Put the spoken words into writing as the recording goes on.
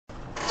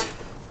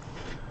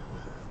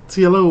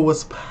TLO,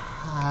 what's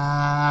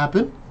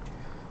poppin'?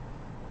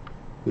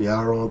 We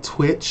are on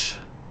Twitch.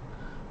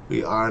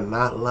 We are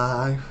not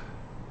live.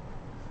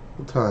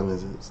 What time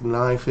is it? It's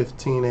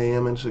 9:15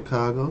 a.m. in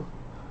Chicago.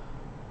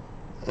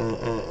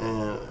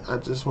 And I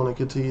just want to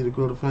continue to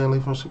grow the family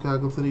from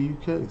Chicago to the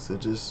UK. So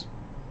just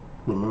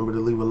remember to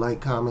leave a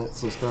like, comment,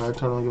 subscribe,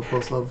 turn on your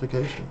post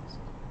notifications.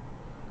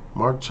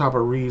 Mark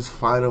Chopper Reed's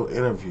final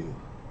interview.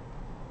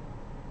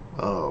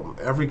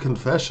 Every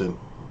confession.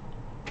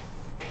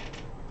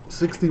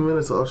 60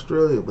 minutes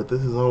Australia, but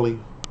this is only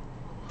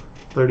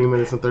 30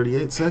 minutes and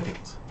 38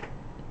 seconds.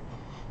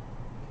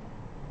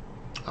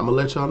 I'm gonna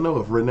let y'all know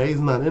if Renee's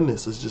not in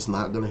this, it's just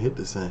not gonna hit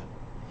the same.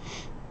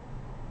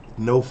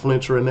 No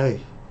flinch Renee.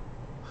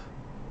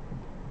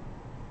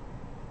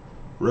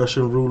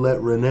 Russian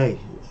roulette Renee.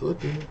 What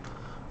the hell?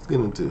 Let's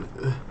get into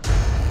it.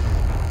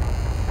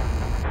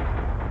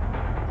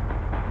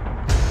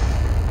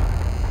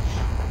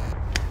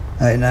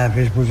 Hey,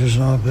 nappies, butchers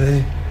and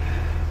IP.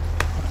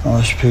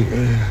 Nice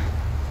picture.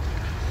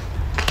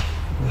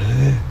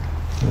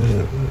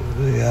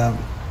 The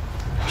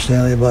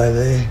Stanley Bay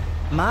there.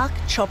 Mark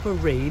Chopper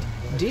Reed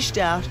dished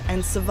out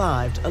and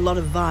survived a lot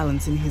of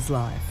violence in his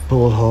life.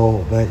 Bullet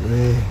hole back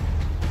there.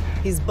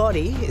 His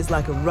body is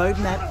like a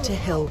roadmap to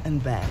hell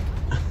and back.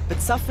 But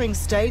suffering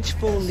stage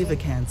 4 liver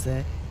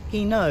cancer,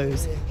 he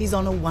knows he's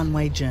on a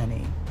one-way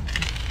journey.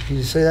 Did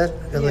you see that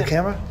on the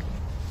camera?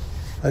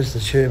 That's the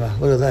tumour.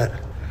 Look at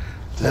that.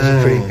 That's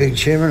a pretty big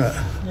tumour, isn't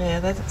it? Yeah,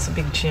 that's a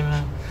big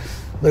tumour.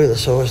 Look at the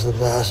size of the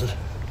bastard.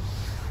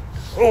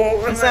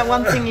 Oh, is that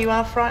one thing you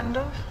are frightened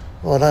of?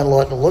 Well, I don't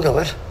like the look of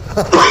it.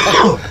 I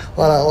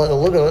don't like the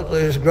look of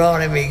it. It's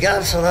growing in my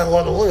guts. I don't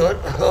like the look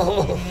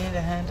of it. You need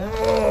a hand up.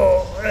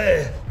 Oh,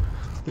 yeah.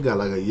 He got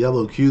like a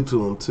yellow Q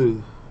to him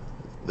too.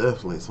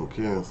 Definitely some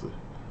cancer.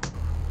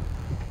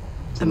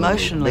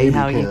 Emotionally,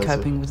 how are you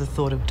coping with the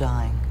thought of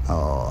dying?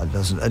 Oh, it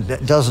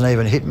doesn't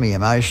even hit me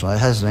emotionally. It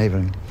hasn't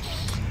even.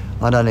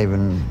 I don't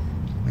even.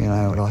 You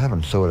know, I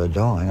haven't thought of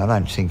dying. I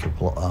don't think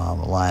of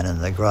lying in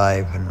the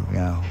grave and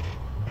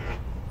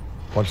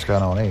what's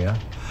going on here.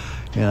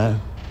 You know,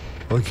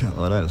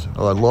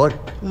 I'd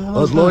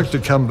like to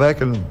come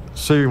back and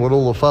see what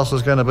all the fuss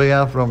is going to be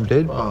after I'm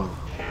dead. Oh.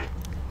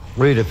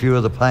 Read a few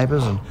of the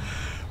papers and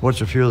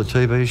watch a few of the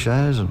TV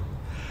shows and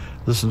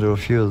listen to a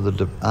few of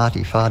the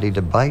arty-farty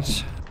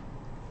debates.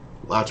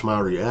 Watch my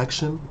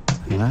reaction.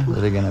 You know,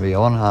 that are going to be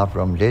on after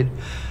I'm dead.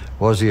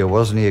 Was he or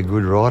wasn't he a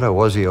good writer?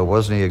 Was he or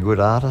wasn't he a good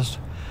artist?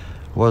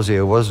 Was he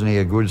or wasn't he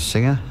a good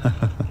singer?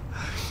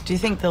 Do you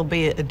think there'll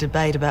be a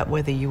debate about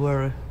whether you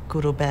were a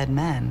good or bad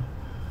man?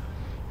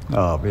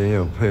 Oh,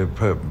 yeah,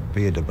 there'll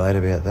be a debate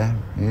about that,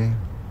 yeah.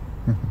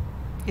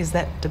 Is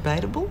that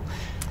debatable?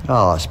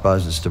 Oh, I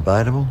suppose it's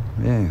debatable,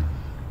 yeah.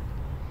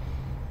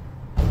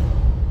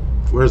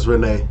 Where's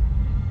Renee?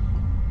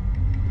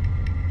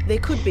 There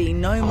could be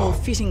no more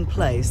fitting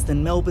place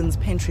than Melbourne's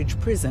Pentridge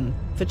Prison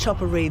for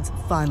Chopper Reed's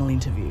final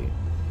interview.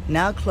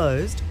 Now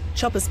closed,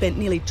 Chopper spent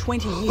nearly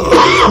 20 years of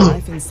his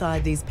life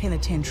inside these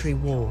penitentiary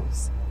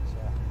walls.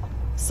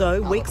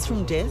 So, weeks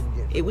from death,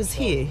 it was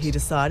here he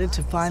decided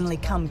to finally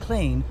come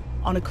clean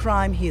on a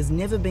crime he has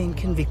never been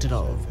convicted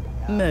of: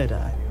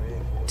 murder.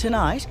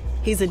 Tonight,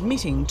 he's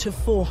admitting to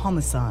 4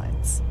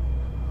 homicides.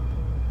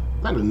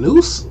 Not a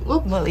noose?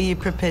 Well, are you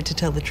prepared to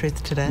tell the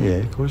truth today? Yeah,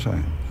 of course I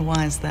am.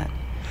 Why is that?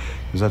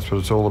 Because that's what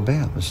it's all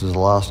about. This is the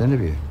last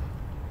interview.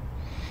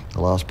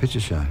 The last picture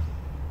show.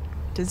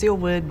 Does your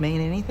word mean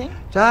anything?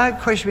 Don't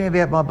question me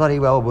about my bloody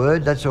well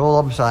word. That's all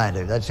I'm saying to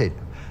you. That's it.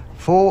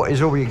 4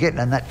 is all you're getting,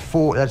 and that's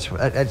 4.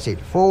 That's it.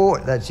 4.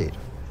 That's it.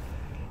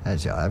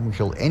 That's it. I haven't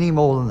killed any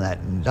more than that.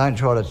 And don't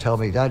try to tell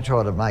me. Don't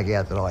try to make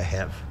out that I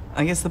have.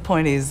 I guess the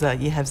point is,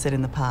 you have said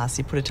in the past,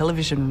 you put a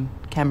television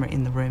camera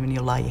in the room and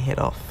you'll lie your head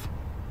off.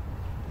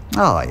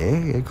 Oh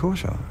yeah, of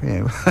course I.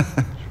 Yeah,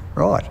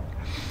 right.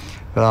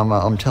 But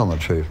I'm telling the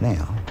truth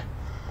now.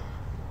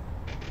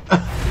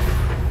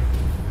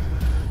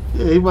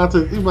 Yeah, he about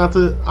to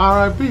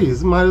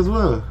RIPs. Might as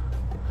well.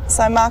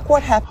 So, Mark,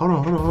 what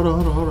happened? Hold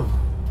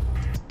on.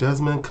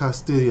 Desmond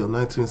Castillo,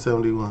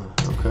 1971.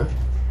 Okay.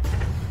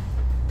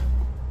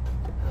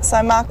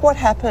 So, Mark, what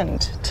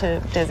happened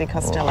to Desi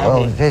Costello?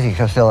 Well, Desi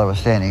Costello was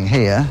standing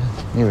here.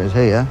 He was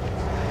here.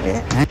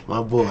 Yeah.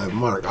 My boy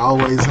Mark,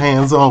 always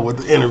hands-on with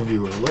the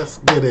interviewer. Let's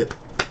get it.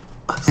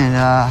 And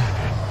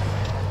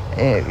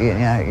yeah, you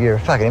know, you're a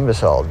fucking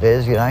imbecile,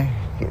 Des. You know,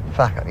 you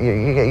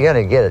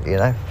gotta get it. You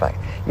know,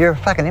 you're a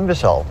fucking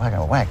imbecile.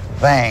 Fucking whack,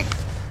 bang.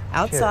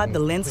 Outside the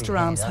Leinster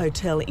Arms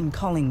Hotel in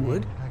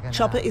Collingwood,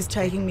 Chopper is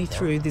taking me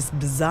through this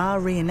bizarre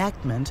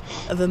reenactment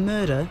of a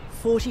murder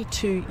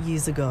 42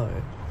 years ago.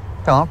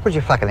 Come on, put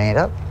your fucking hand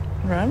up.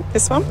 Right,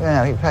 this one?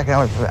 Yeah, he fucking,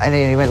 and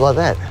then he went like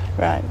that.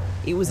 Right.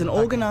 It was an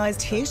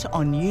organised hit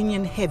on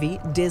Union heavy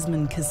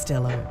Desmond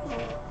Costello.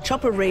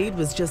 Chopper Reed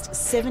was just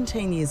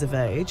 17 years of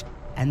age,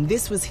 and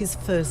this was his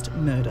first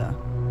murder.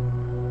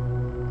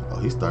 Oh,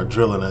 he started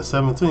drilling at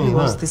 17, Who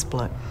was this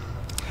bloke?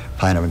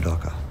 Painter and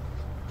docker.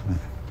 Yeah.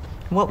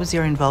 What was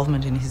your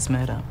involvement in his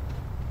murder?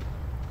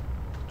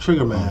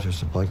 Trigger man.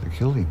 Just the bloke that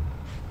killed him.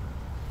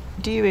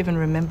 Do you even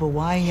remember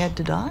why he had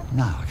to die?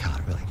 No, I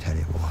can't really tell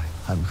you why.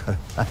 I haven't got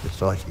the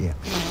faintest idea.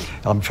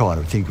 I'm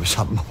trying to think of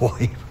something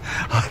why.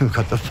 I haven't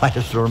got the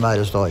faintest or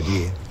remotest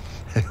idea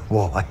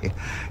why.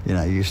 You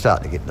know, you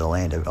start to get into the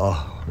land of,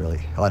 oh,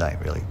 really, I don't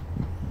really,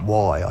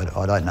 why?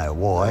 I don't know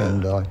why.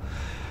 And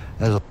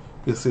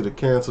you see the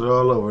cancer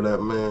all over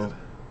that man.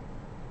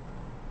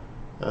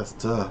 That's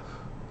tough.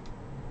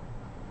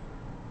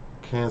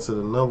 Cancer,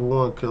 the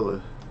 #1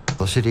 killer.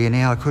 I sit here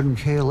now, I couldn't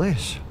care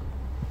less.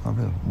 I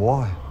mean,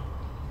 why?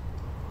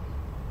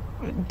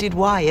 Did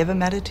why ever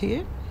matter to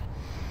you?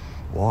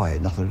 Why? It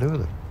had nothing to do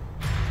with it.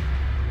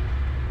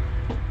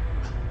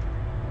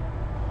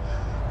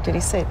 Did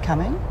he see it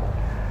coming?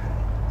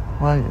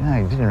 Well,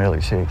 no, he didn't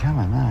really see it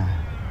coming, no.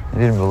 He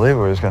didn't believe it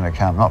was going to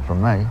come, not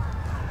from me.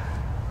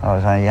 I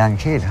was only a young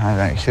kid, I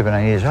was only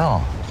 17 years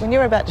old. When you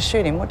were about to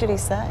shoot him, what did he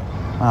say?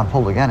 When I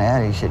pulled the gun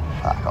out, he said,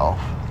 fuck off.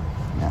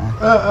 You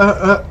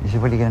know? He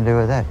said, what are you going to do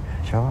with that,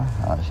 Chopper?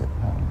 I said,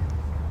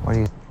 what do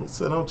you He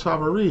said, I'm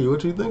Chopper Reed.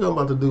 What you think I'm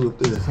about to do with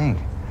this? think?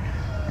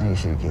 And he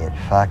said, get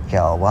fucked,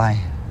 go away.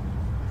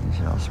 He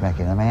said, I'll smack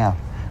you in the mouth.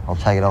 I'll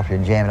take it off you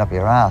and jam it up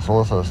your ass, all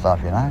this sort of stuff,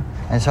 you know?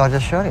 And so I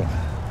just shot him.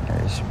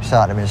 He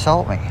started to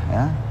insult me, you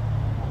know?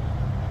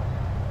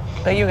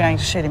 But you were going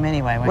to shoot him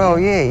anyway, weren't Well,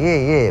 you?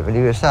 yeah, but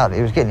he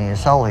was getting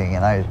insulting, you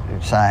know,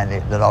 saying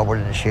that I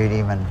wouldn't shoot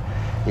him and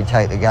he'd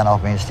take the gun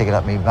off me and stick it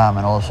up my bum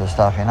and all this sort of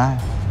stuff, you know?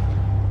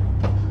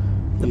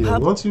 Yeah,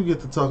 once you get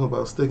to talking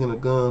about sticking a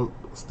gun,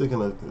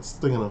 sticking a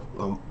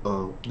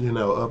you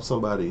know, up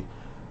somebody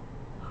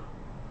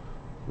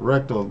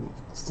rectum,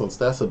 since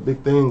that's a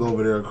big thing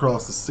over there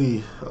across the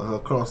sea,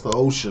 across the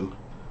ocean,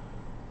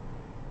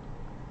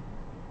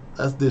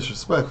 that's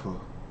disrespectful.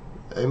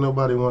 Ain't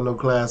nobody want no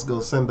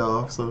Glasgow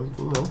send-off, so,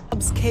 you know.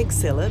 Pub's keg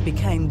cellar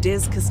became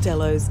Des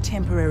Costello's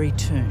temporary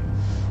tomb.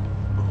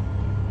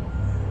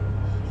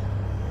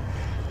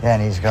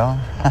 Down he's gone.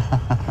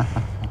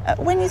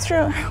 When you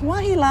threw, why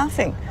are you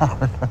laughing?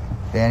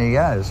 Down he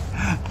goes.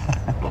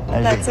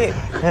 That's it.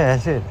 Yeah,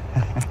 that's it.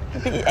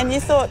 And you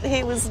thought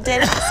he was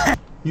dead?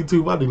 You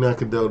two mighty not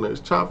condone this.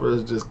 Chopper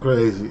is just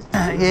crazy.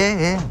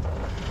 Yeah.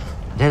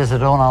 Dead as a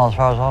doornail as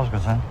far as I was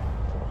concerned.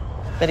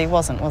 But he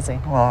wasn't, was he?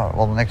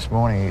 Well, the next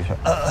morning he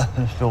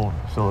was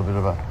still a bit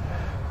of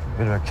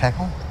a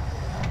cackle.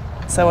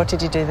 So what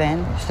did you do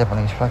then? Step on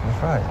his fucking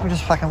throat. We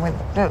just fucking went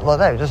like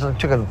that. Just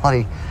took a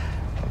bloody,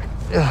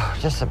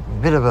 just a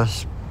bit of a.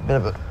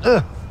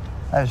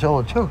 That's all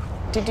it took.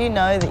 Did you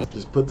know that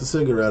Just put the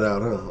cigarette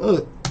out,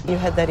 huh? you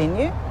had that in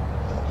you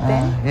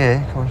then?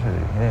 Yeah, of course I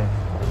did. Yeah.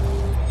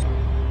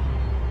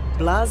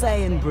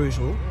 Blasé and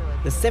brutal,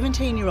 the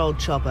 17-year-old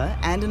chopper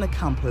and an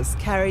accomplice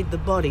carried the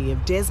body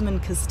of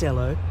Desmond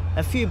Costello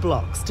a few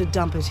blocks to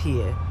dump it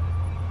here,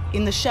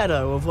 in the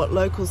shadow of what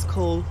locals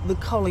call the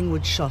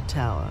Collingwood Shot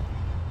Tower.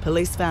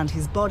 Police found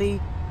his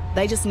body,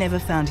 they just never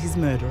found his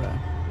murderer.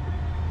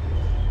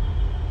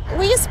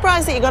 Were you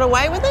surprised that you got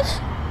away with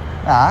it?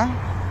 No,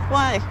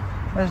 Why?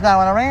 there's no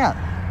one around.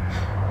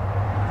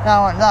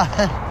 No one, no.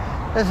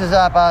 This is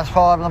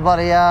 5:30 in the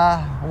bloody,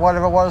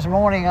 whatever it was,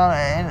 morning in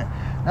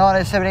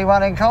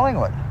 1971 in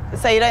Collingwood.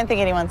 So you don't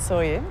think anyone saw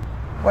you?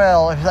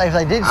 Well, if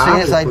they did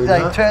see us, they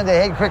not. turned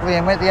their head quickly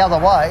and went the other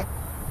way.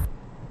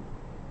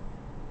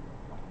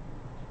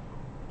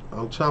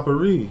 I'm Chopper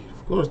Reed.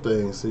 Of course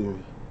they ain't see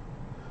me.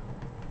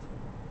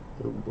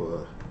 Oh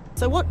boy.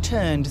 So what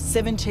turned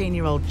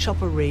 17-year-old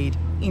Chopper Reed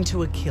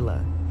into a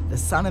killer, the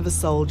son of a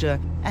soldier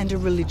and a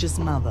religious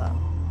mother?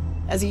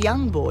 As a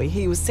young boy,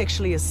 he was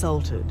sexually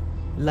assaulted,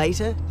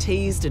 later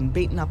teased and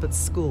beaten up at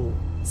school,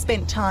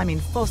 spent time in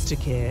foster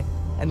care,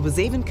 and was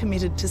even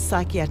committed to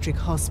psychiatric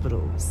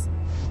hospitals.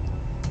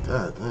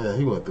 God damn,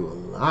 he went through a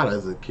lot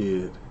as a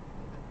kid.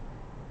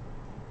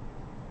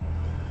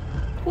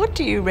 What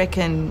do you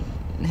reckon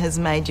has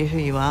made you who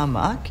you are,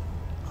 Mike?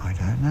 I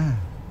don't know.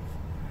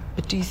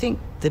 But do you think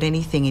that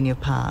anything in your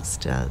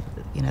past,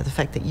 you know, the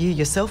fact that you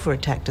yourself were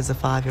attacked as a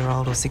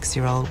 5-year-old or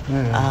 6-year-old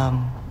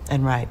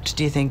and raped,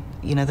 do you think,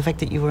 you know, the fact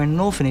that you were in an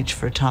orphanage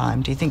for a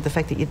time, do you think the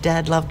fact that your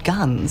dad loved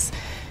guns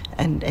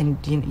and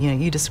you know,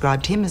 you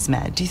described him as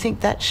mad, do you think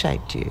that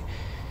shaped you?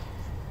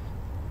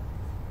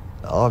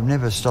 I've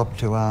never stopped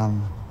to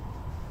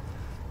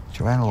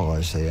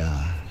analyse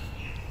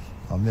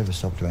I've never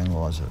stopped to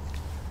analyse it.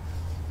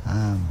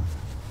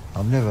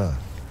 I've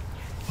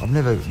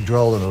never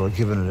dwelled on it or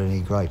given it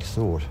any great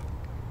thought.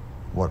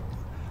 What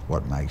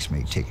makes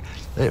me tick?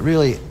 It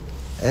really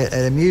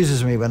it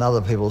amuses me when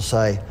other people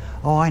say,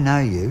 "Oh, I know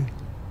you."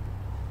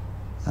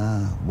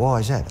 Why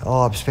is that?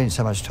 Oh, I've spent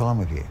so much time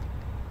with you.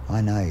 I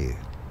know you.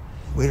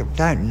 We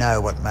don't know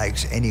what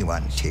makes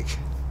anyone tick.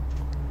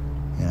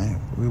 You know,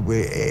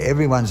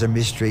 everyone's a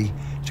mystery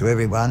to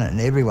everyone, and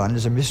everyone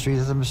is a mystery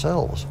to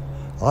themselves,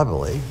 I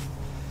believe.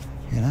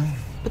 You know.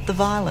 But the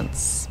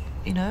violence,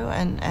 you know,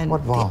 and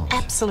What violence? the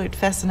absolute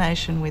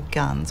fascination with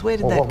guns, where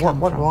did that come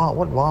from?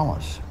 What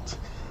violence?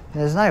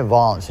 There's no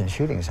violence in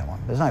shooting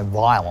someone. There's no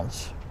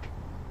violence.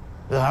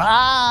 There's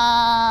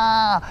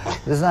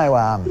no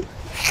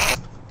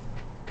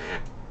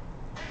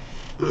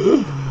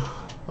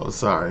I'm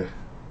sorry.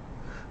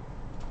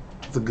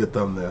 It's a good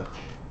thumbnail.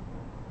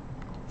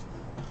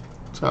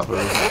 Chopper.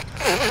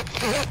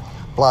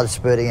 Blood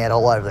spurting out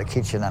all over the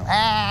kitchen and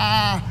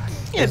Yeah,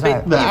 There's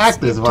but The you've-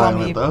 act is you've told me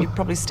violent, though. You've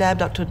probably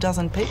stabbed up to a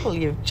dozen people.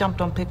 You've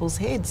jumped on people's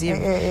heads.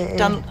 You've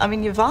done. I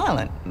mean, you're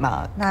violent,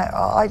 Mark. no,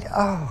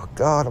 oh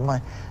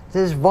God,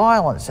 there's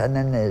violence and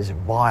then there's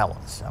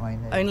violence. I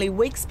mean, Only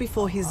weeks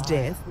before his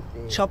death,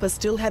 Chopper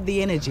still had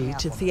the energy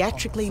to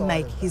theatrically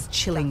make his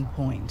chilling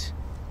point.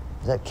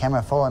 is that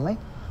camera following me?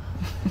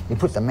 You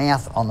put the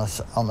mouth on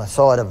the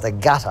side of the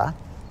gutter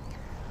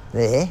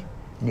there,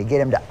 and you get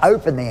them to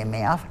open their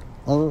mouth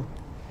along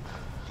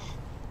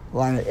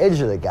the edge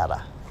of the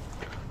gutter.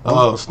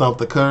 Oh, stomp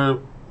the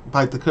curb,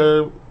 bite the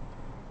curb.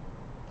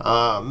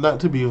 Not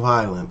to be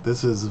violent.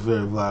 This is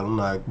very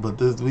violent, but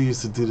we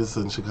used to do this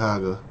in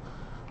Chicago.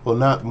 Well,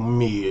 not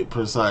me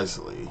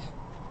precisely,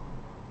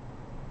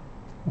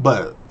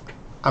 but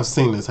I've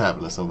seen this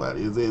happen to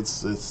somebody.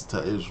 That's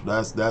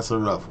a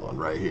rough one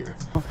right here.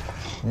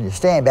 And you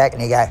stand back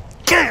and you go,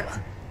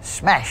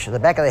 smash to the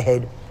back of the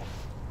head,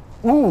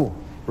 ooh,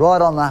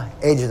 right on the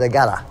edge of the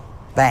gutter.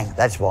 Bang,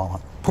 that's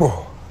violent.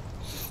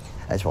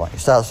 That's violent. You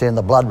start seeing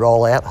the blood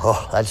roll out,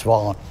 oh, that's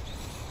violent.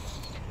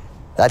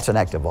 That's an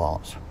act of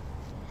violence.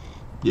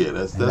 Yeah,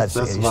 that's You're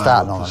violent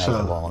starting on for an act sure.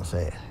 of violence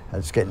there.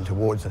 That's getting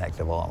towards an act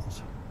of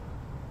violence,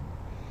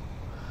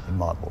 in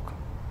my book.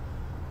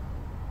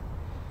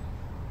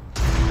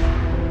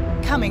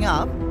 Coming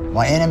up,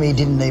 My enemy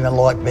didn't even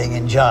like being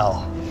in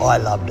jail. I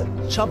loved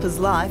it. Chopper's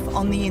life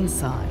on the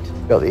inside.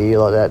 Got the ear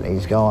like that and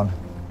he's gone.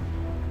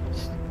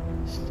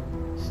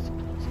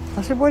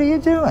 I said, what are you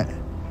doing?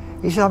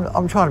 He said,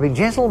 I'm trying to be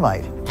gentle,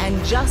 mate.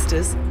 And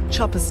justice,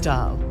 Chopper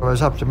style. It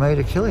was up to me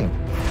to kill him.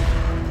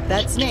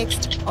 That's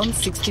next on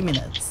 60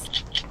 Minutes.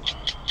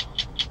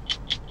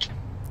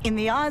 In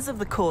the eyes of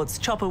the courts,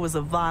 Chopper was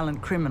a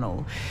violent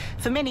criminal.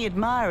 For many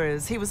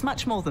admirers, he was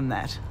much more than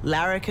that.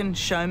 Larrikin,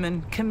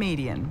 showman,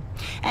 comedian.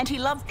 And he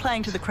loved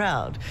playing to the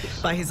crowd,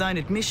 by his own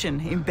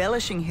admission,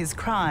 embellishing his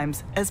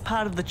crimes as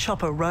part of the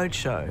Chopper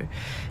Roadshow.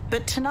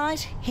 But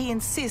tonight, he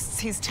insists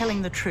he's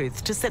telling the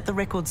truth to set the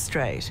record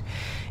straight.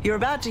 You're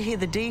about to hear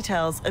the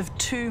details of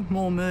 2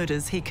 more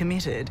murders he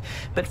committed,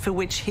 but for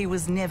which he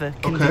was never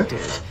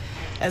convicted.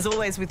 As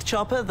always with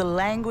Chopper, the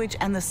language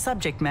and the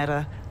subject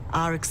matter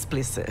are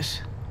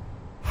explicit.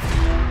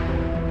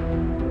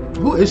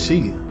 Who is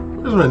she?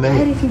 Where's her How do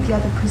you name? think the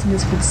other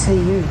prisoners would see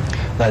you?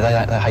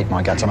 They hate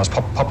my guts. I'm as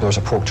popular as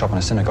a pork chop in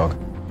a synagogue.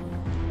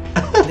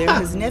 There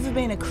has never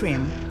been a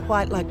crim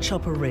quite like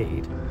Chopper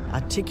Reed.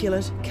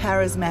 Articulate,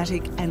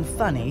 charismatic and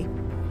funny,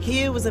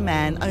 here was a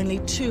man only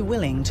too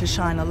willing to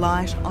shine a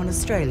light on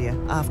Australia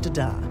after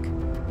dark.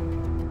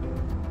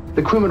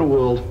 The criminal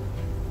world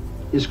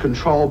is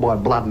controlled by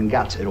blood and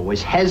guts. It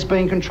always has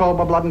been controlled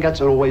by blood and guts.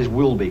 It always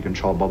will be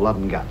controlled by blood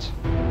and guts.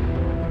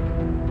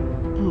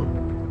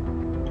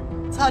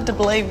 It's hard to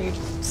believe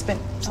you've spent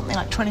something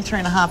like 23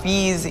 and a half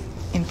years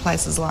in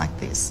places like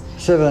this.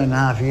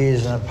 7.5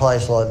 years in a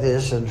place like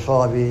this and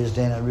 5 years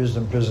down at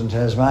Risdon Prison,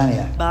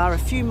 Tasmania. Bar a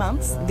few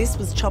months, this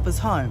was Chopper's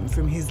home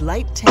from his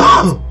late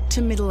teens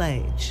to middle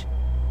age.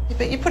 Yeah,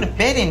 but you put a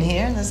bed in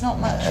here and there's not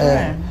much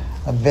room.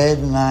 A bed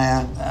and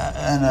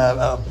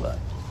a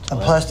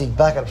plastic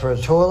bucket for a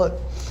toilet,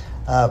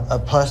 a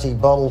plastic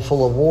bottle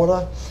full of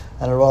water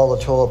and a roll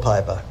of toilet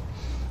paper.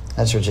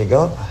 That's what you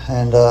got.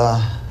 And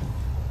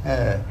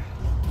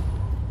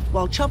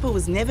While Chopper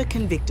was never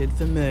convicted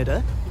for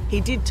murder, he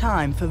did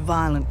time for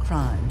violent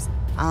crimes,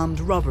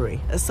 armed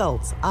robbery,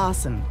 assaults,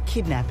 arson,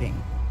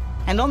 kidnapping.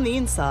 And on the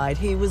inside,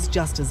 he was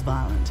just as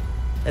violent.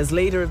 As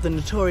leader of the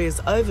notorious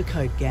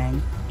Overcoat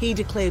Gang, he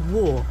declared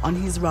war on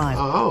his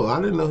rival. Oh,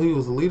 I didn't know he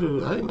was a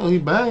leader. I didn't know he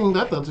banged.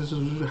 I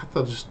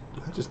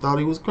just thought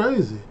he was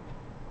crazy.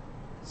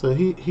 So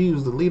he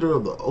was the leader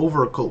of the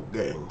Overcoat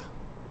Gang.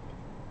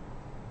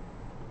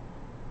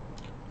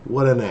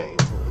 What a name.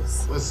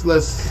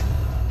 Let's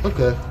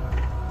okay.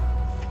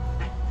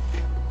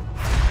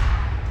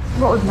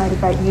 What would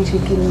motivate you to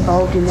get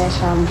involved in that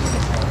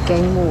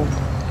gang war?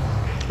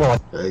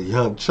 A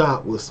young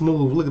Chop was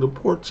smooth. Look at the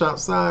pork chop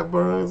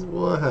sideburns.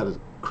 Boy, had a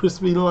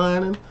crispy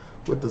lining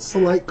with the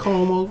slight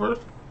comb over.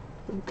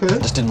 Okay. I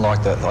didn't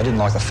like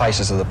the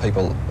faces of the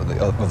people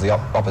of the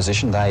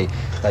opposition. They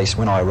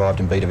when I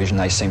arrived in B Division,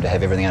 they seemed to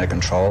have everything under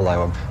control. They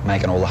were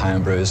making all the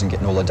home brews and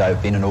getting all the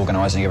dope in and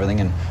organising everything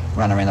and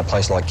running around the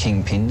place like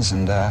kingpins.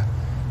 And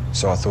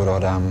so I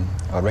thought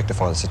I'd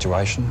rectify the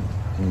situation.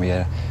 And we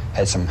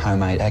had some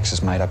homemade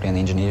axes made up down the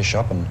engineer's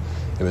shop, and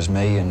it was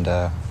me and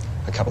a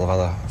couple of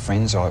other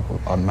friends. I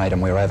made them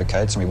wear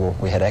overcoats, and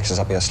we had axes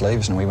up our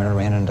sleeves, and we went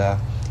around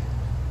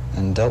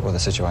and dealt with the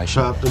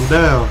situation. Chopped them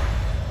down.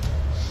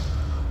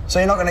 So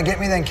you're not going to get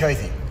me then,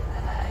 Keithy?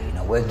 You're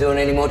not worth doing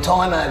any more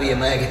time over here,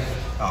 Maggot.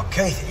 Oh,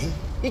 Keithy,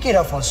 you get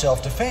off on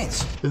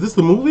self-defence. Is this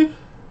the movie?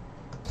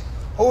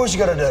 All you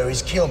got to do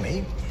is kill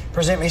me,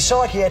 present me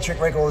psychiatric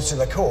records to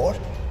the court.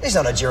 There's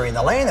not a jury in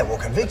the land that will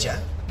convict you.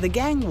 The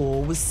gang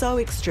war was so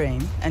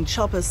extreme and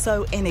Chopper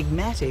so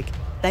enigmatic,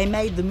 they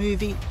made the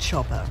movie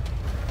Chopper.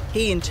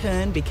 He in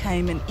turn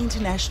became an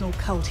international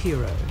cult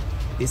hero.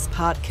 this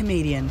part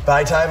comedian,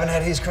 Beethoven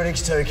had his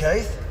critics too,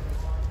 Keith.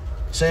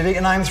 See if you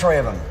can name 3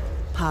 of them.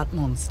 part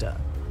monster.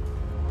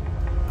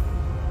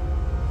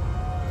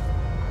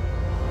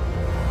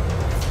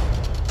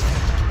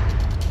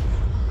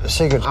 The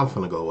secret I'm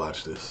finna go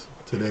watch this.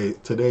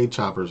 Today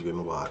Chopper's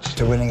getting watched.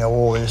 to winning a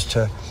war is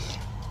to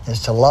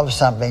love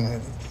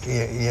something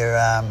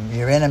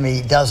your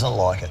enemy doesn't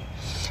like it.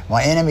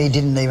 My enemy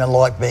didn't even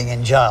like being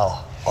in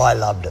jail. I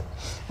loved it.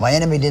 My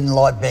enemy didn't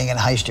like being in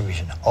Haste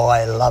Division.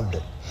 I loved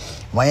it.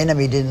 My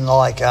enemy didn't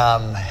like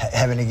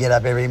having to get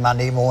up every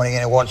Monday morning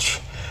and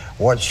watch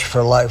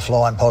for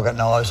low-flying pocket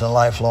knives and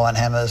low-flying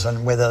hammers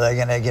and whether they're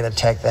going to get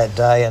attacked that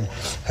day and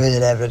who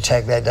they'd have to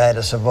attack that day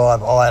to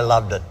survive. I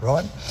loved it,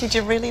 right? Did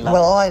you really love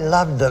Well, I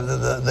loved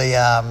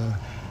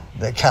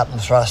the cut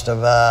and thrust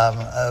of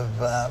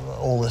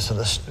all this sort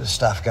of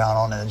stuff going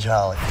on in the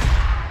jail.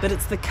 But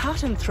it's the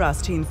cut and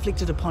thrust he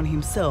inflicted upon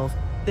himself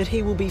that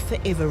he will be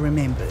forever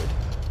remembered.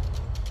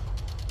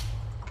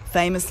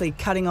 Famously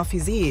cutting off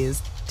his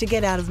ears to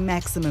get out of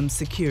maximum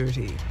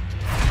security.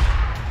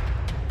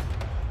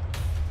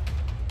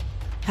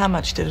 How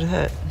much did it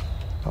hurt?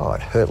 Oh,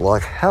 it hurt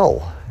like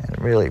hell. It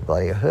really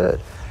bloody hurt.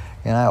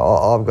 You know,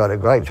 I've got a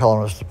great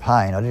tolerance to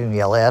pain. I didn't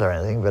yell out or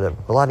anything, but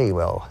it bloody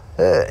well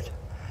hurt.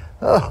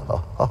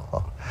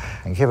 Oh.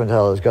 And Kevin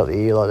Taylor's got the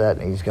ear like that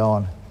and he's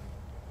gone.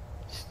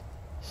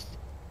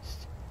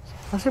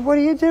 I said, what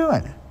are you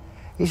doing?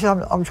 He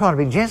said, I'm trying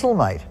to be gentle,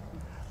 mate.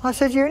 I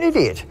said, you're an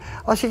idiot.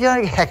 I said, you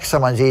don't hack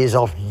someone's ears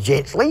off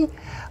gently.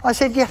 I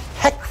said, you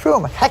hack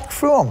through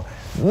them,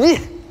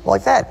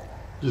 like that.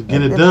 Just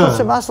get it Put done.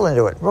 some muscle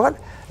into it, right?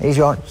 And he's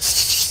going,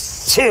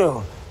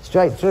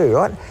 straight through,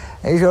 right?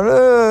 And he's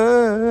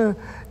going,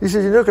 He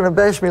said, you're not going to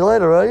bash me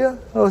later, are you?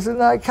 I said,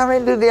 no, come in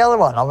and do the other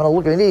one. I'm going to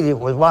look at an idiot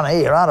with one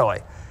ear, aren't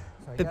I?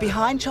 But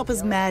behind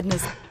Chopper's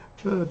madness,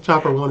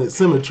 Chopper wanted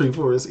symmetry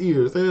for his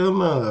ears. Hell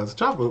no.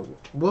 Chopper,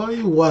 boy,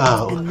 you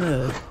wild. and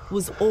Merv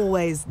was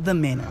always the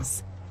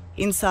menace.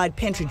 Inside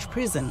Pentridge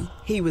Prison,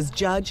 he was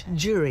judge,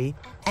 jury,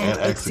 and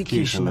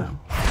executioner.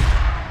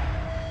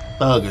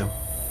 Thuggin'.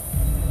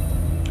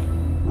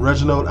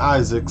 Reginald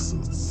Isaacs,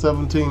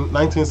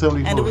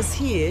 1974. And it was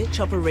here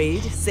Chopper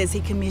Read says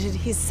he committed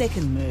his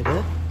second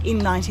murder in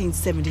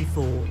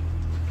 1974.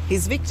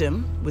 His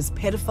victim was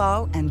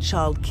pedophile and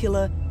child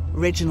killer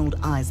Reginald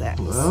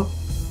Isaacs. Well,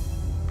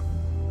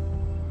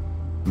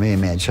 Me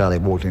and Mad Charlie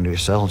walked into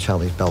his cell.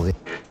 Charlie's belted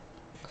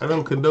I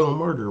don't condone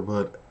murder,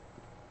 but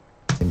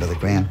into the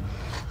ground.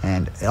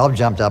 And I've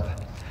jumped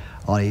up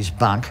on his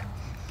bunk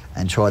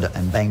and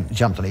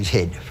jumped on his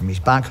head. From his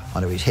bunk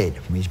onto his head,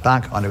 from his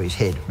bunk onto his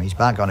head, from his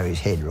bunk onto his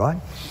head, right?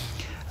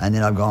 And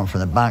then I've gone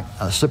from the bunk,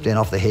 I slipped in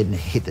off the head and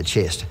hit the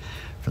chest.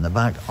 From the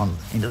bunk on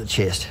into the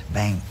chest,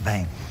 bang,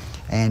 bang.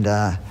 And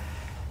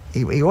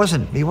he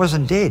wasn't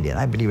dead, you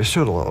know, but he was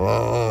sort of,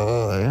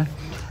 you know?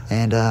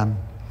 And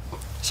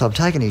so I've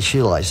taken his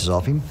shoelaces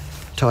off him,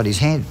 tied his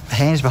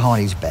hands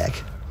behind his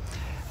back,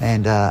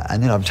 and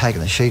then I've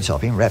taken the sheets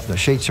off him, wrapped the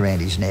sheets around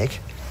his neck,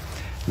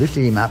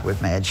 lifted him up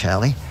with Mad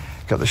Charlie,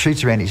 got the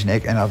sheets around his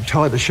neck, and I've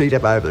tied the sheet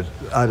up over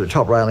the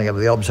top railing of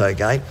the obso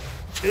gate,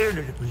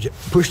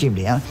 pushed him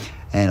down,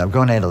 and I've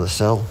gone out of the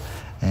cell,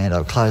 and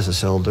I've closed the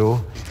cell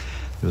door.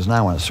 There was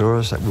no one saw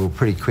us. We were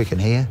pretty quick in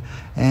here.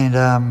 And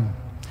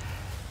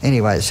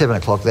anyway, at 7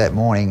 o'clock that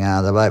morning,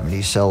 they've opened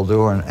his cell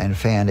door and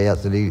found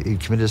out that he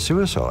committed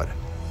suicide.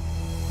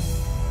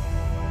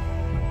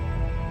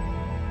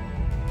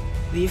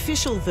 The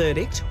official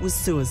verdict was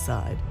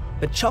suicide,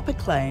 but Chopper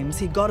claims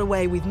he got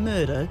away with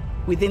murder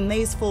within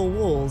these four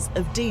walls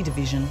of D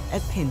Division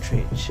at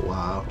Pentridge.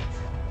 wow.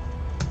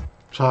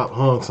 Chop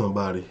hung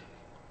somebody.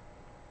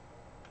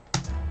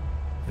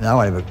 No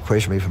one ever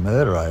questioned me for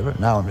murder over it.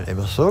 No one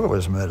ever thought it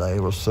was murder. They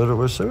ever thought it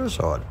was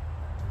suicide.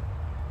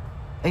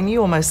 And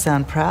you almost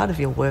sound proud of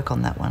your work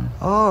on that one.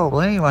 Oh,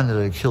 well, anyone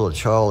that had killed a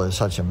child in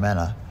such a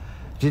manner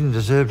didn't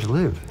deserve to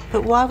live.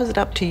 But why was it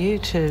up to you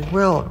to...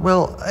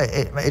 Well,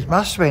 it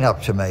must have been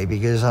up to me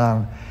because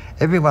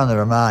everyone in the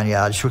remand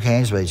yard shook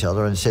hands with each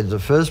other and said the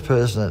first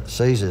person that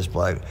sees this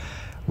bloke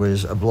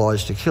was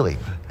obliged to kill him.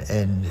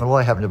 And well,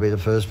 I happened to be the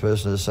first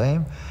person to see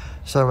him,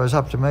 so it was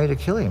up to me to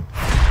kill him.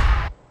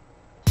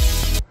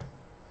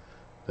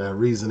 That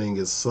reasoning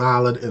is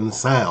solid and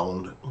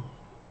sound.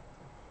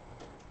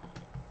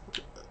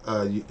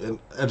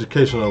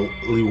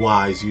 Educationally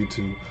wise, you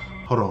two.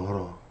 Hold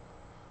on.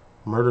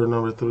 Murder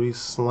number 3,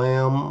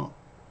 Slam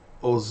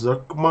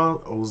Ozurkam,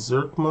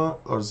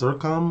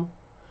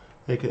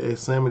 aka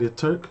Sammy the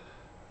Turk.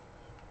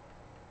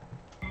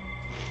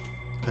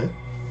 Okay.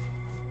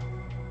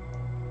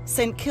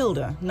 St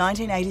Kilda,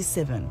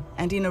 1987,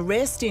 and in a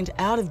rare stint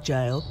out of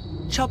jail,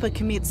 Chopper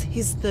commits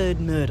his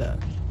third murder,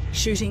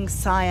 shooting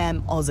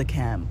Siam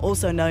Ozurkam,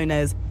 also known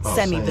as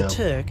Sammy the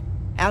Turk,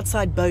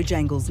 outside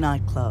Bojangles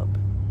nightclub.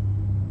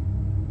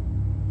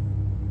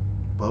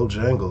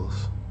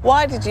 Bojangles.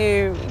 Why did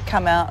you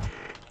come out?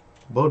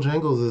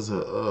 Bojangles is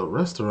a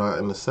restaurant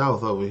in the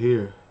south over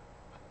here.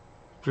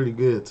 Pretty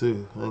good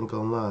too, I ain't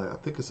gonna lie. I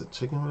think it's a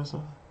chicken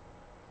restaurant.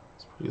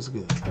 It's He was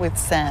good. With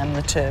Sam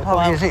the Turk? Oh,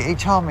 because he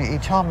told me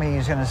he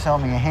was going to sell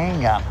me a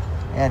handgun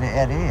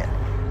out here.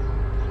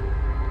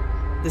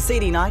 The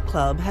seedy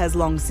nightclub has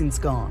long since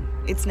gone.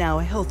 It's now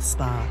a health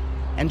spa.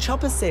 And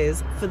Chopper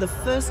says for the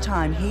first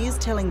time he is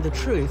telling the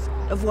truth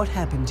of what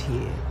happened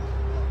here.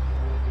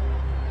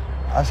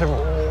 I said,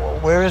 well,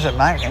 where is it,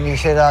 mate? And he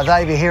said,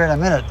 they'll be here in a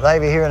minute, they'll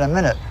be here in a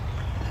minute.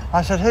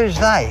 I said, who's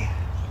they?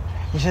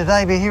 He said,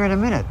 they'll be here in a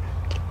minute.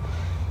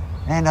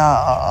 And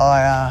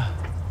I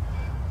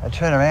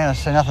turned around and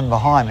see nothing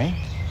behind me.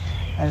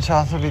 And so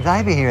I thought,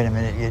 they'll be here in a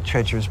minute, you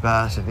treacherous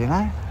bastard, you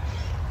know?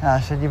 And I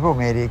said, you brought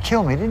me out here to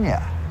kill me, didn't you?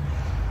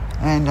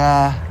 And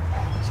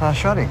so I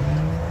shot him.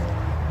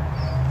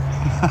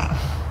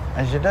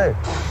 As you do.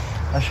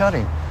 I shot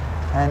him.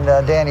 And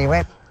down he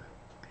went.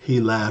 He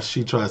laughs,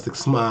 she tries to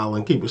smile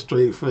and keep a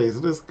straight face.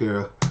 This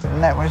girl.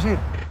 And that was it.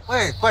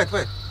 Wait.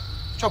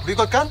 Chopper, you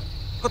got gun?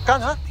 Got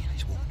gun, huh?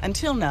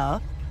 Until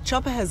now,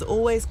 Chopper has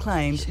always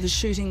claimed the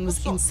shooting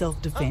was in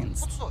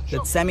self-defence,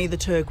 that Sammy the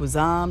Turk was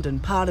armed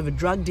and part of a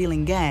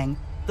drug-dealing gang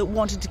that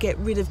wanted to get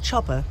rid of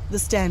Chopper, the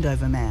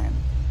standover man.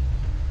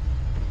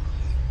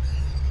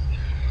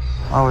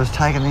 I was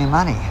taking their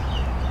money.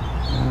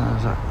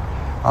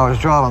 I was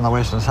driving the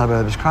western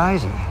suburbs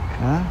crazy, you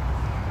know?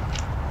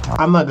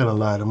 I'm not gonna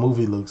lie, the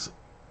movie looks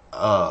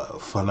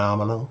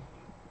phenomenal.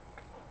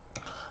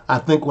 I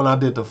think when I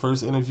did the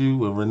first interview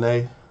with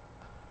Renee,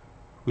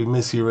 we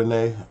miss you,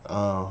 Renee.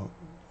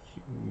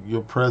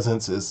 Your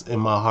presence is in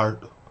my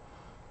heart.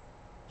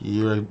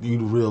 You the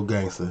real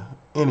gangster.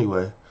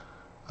 Anyway,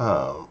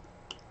 I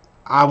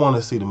want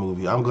to see the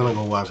movie. I'm gonna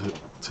go watch it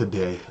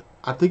today.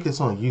 I think it's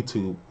on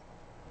YouTube.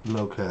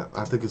 No cap.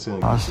 I think it's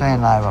in. I was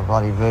standing over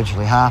bloody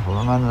virtually half of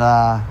them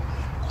and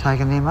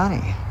taking their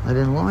money. They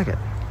didn't like it.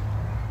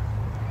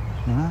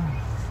 You know?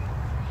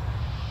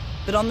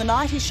 But on the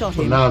night he shot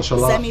him,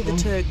 Sammy the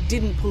Turk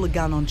didn't pull a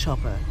gun on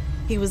Chopper.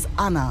 He was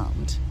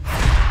unarmed.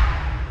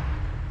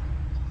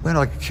 When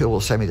I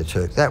killed Sammy the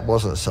Turk, that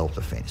wasn't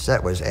self-defence.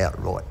 That was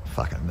outright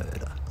fucking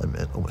murder.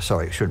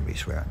 Sorry, I shouldn't be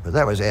swearing, but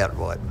that was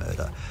outright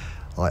murder.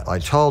 I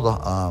told the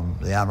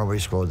armed robbery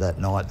squad that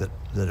night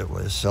that it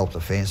was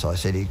self-defence. I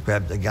said he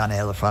grabbed the gun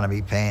out of the front of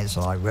me pants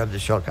and I grabbed the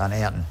shotgun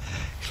out and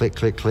click,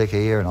 click, click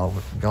here and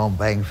I've gone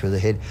bang through the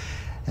head.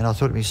 And I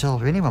thought to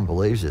myself, if anyone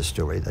believes this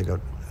story, they got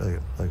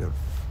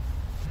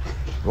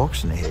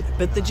rocks in their head.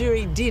 But the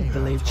jury did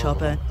believe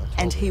Chopper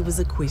and he was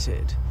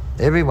acquitted.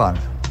 Everyone.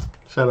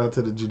 Shout out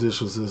to the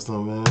judicial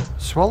system, man.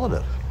 Swallowed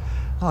it.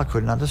 I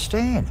couldn't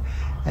understand.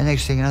 And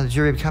next thing you know, the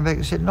jury come back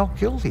and said, not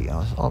guilty.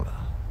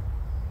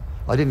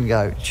 I didn't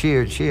go,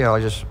 cheer, cheer.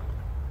 I just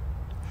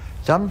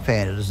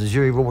dumbfounded as the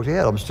jury walked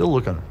out. I'm still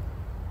looking.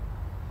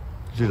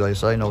 Did they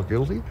say not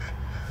guilty?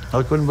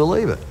 I couldn't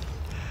believe it.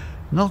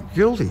 Not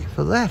guilty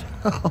for that.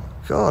 Oh,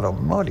 God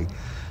almighty.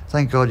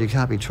 Thank God you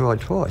can't be tried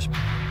twice.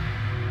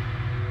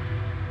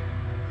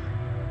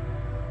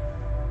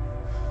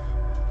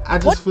 I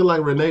just feel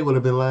like Renee would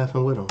have been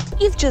laughing with him.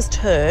 You've just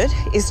heard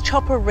is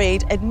Chopper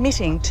Read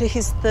admitting to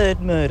his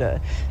third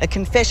murder, a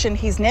confession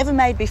he's never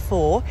made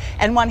before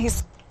and one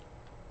he's...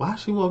 Why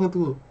is she walking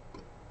through?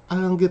 I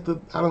don't get the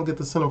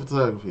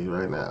cinematography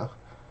right now.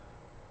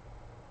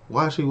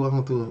 Why is she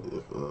walking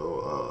through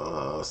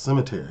a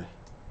cemetery?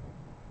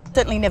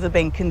 Certainly never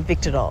been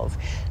convicted of.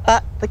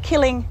 But the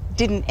killing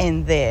didn't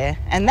end there,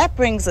 and that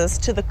brings us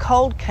to the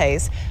cold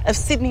case of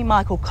Sydney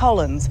Michael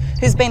Collins,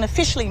 who's been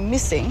officially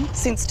missing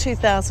since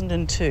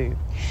 2002.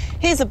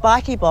 Here's a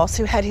bikie boss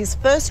who had his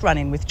first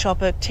run-in with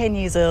Chopper 10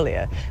 years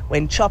earlier,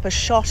 when Chopper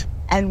shot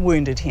and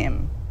wounded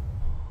him.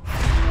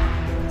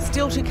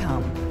 Still to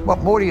come. What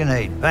more do you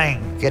need?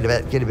 Bang, get a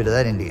bit of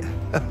that into you.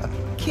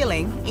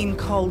 Killing in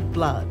cold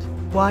blood.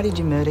 Why did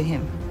you murder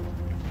him?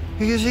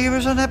 Because he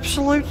was an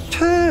absolute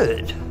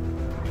turd.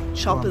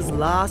 Chopper's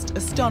last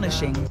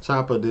astonishing.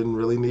 Chopper didn't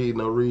really need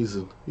no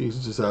reason. He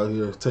was just out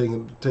here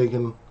taking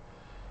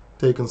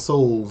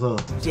souls, huh?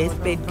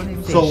 Deathbed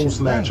confession. Soul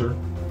snatcher.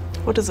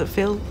 What does it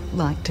feel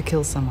like to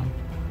kill someone?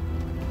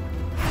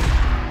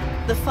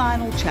 The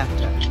final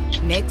chapter,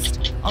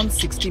 next on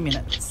 60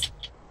 Minutes.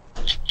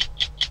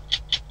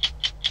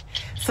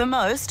 For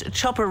most,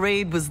 Chopper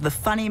Read was the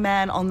funny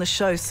man on the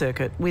show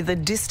circuit with a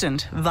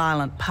distant,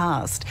 violent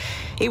past.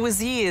 It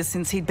was years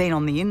since he'd been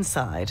on the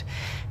inside.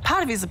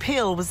 Part of his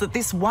appeal was that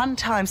this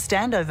one-time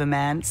standover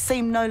man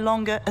seemed no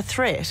longer a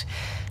threat.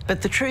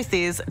 But the truth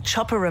is,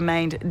 Chopper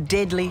remained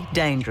deadly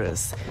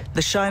dangerous.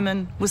 The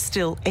showman was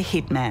still a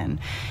hitman.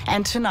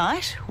 And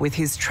tonight, with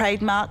his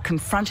trademark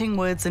confronting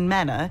words and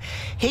manner,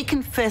 he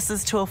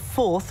confesses to a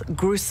fourth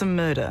gruesome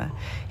murder,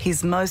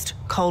 his most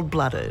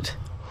cold-blooded.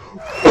 For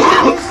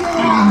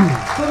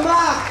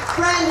Mark,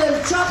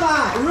 Brandon,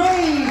 Chopper,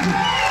 Read.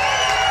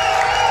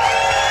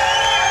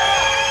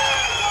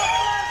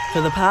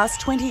 For the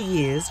past 20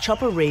 years,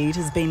 Chopper Read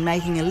has been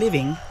making a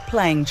living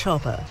playing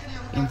Chopper,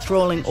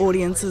 enthralling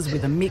audiences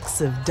with a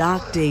mix of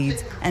dark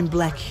deeds and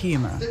black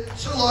humour.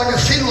 Sort of like a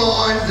thin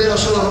line, then a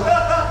sort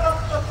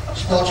of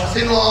spot,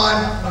 thin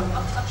line,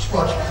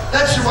 spot.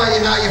 That's the way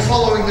you know you're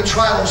following the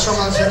trail of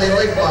someone's had their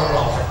leg blown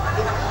off.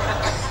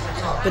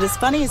 But as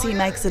funny as he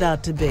makes it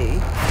out to be,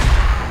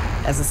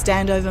 as a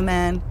standover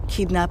man,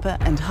 kidnapper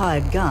and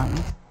hired gun...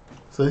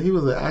 So he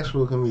was an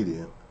actual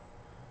comedian.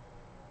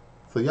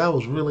 So y'all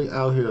was really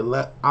out here,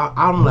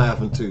 I'm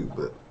laughing too,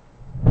 but...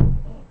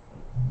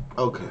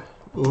 Okay.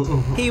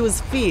 He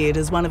was feared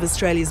as one of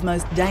Australia's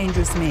most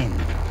dangerous men,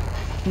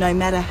 no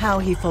matter how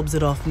he fobs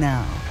it off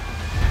now.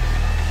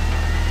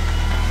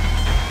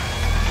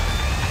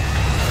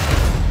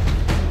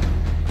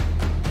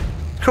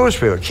 Of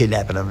course we were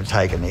kidnapping them and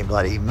taking their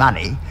bloody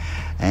money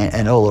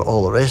and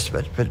all the rest of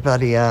it, but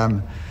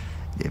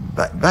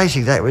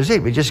basically that was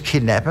it. We just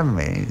kidnap them,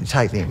 we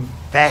take them,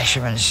 bash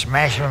them and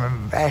smash them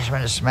and bash them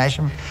and smash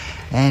them,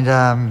 and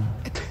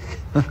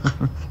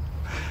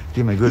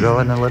give them a good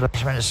eye and let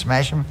them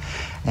smash them,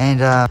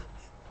 and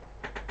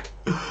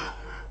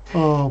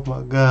oh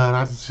my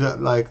God,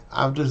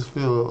 I just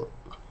feel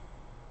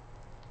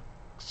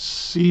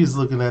she's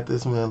looking at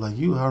this man like,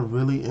 you are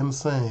really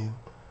insane.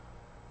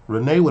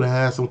 Renee would have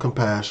had some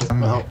compassion.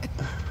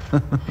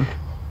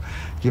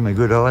 Give them a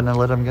good eye and then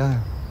let them go.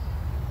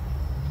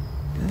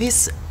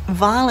 This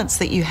violence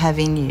that you have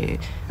in you,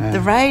 the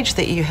rage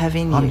that you have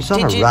in you... It's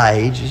not a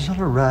rage, it's not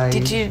a rage.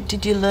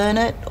 Did you learn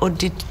it, or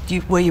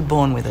were you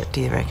born with it,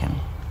 do you reckon?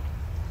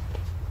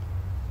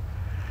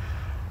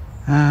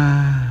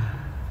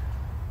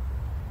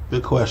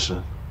 Good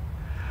question.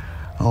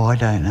 Oh, I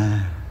don't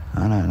know.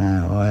 I don't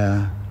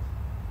know.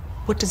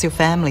 What does your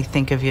family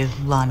think of your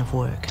line of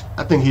work?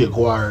 I think he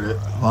acquired it.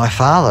 My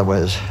father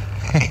was...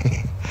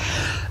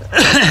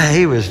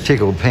 he was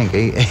tickled pink.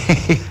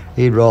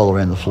 He'd roll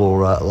around the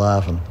floor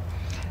laughing.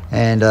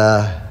 And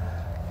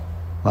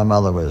my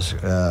mother was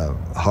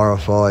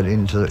horrified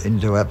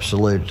into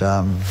absolute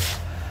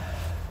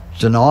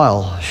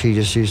denial. She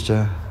just used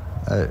to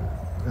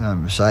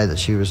say that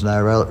she was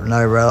no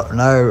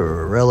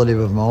relative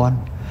of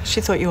mine.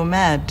 She thought you were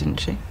mad, didn't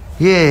she?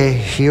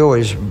 Yeah, she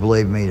always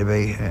believed me to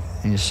be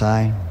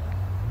insane,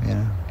 you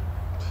know.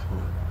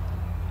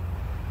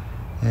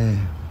 Yeah.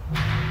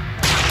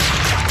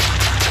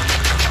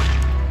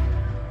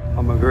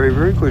 I'm a very,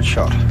 very good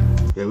shot.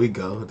 Here we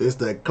go. This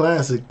that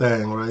classic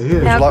thing right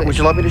here. Would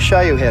you like me to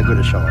show you how good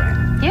a shot I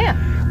am? Yeah.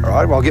 All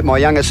right, well, I'll get my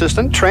young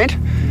assistant, Trent.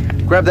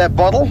 Grab that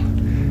bottle.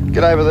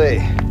 Get over there.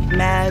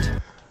 Mad.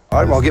 All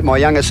right, well, I'll get my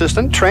young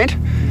assistant, Trent.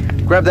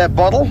 Grab that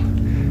bottle.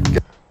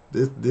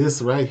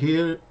 This right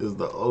here is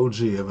the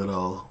OG of it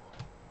all.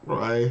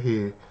 Right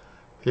here.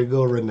 Here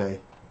go Renee.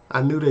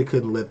 I knew they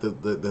couldn't let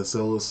the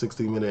solo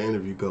 60-minute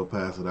interview go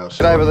past without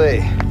showing. Get over there.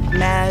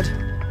 Mad,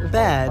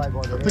 bad,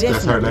 definitely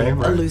that's her name,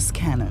 right? A loose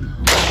cannon.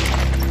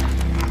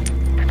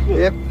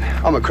 Yep,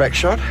 I'm a crack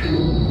shot.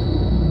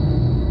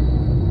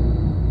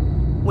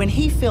 When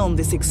he filmed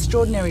this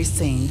extraordinary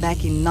scene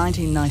back in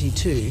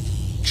 1992,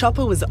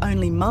 Chopper was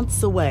only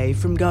months away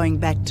from going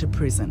back to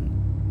prison.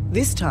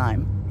 This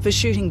time for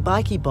shooting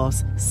bikie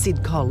boss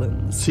Sid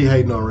Collins. She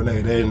hating on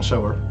Renee, they didn't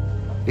show her.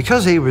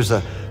 Because he was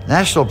the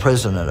national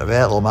president of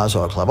Outlaw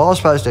Motorcycle Club, I was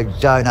supposed to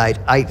donate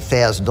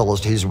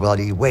 $8,000 to his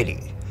bloody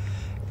wedding.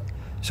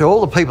 So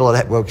all the people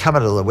that were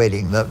coming to the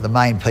wedding, the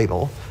main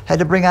people, had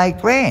to bring $8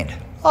 grand.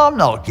 I'm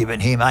not giving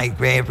him $8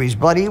 grand for his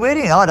bloody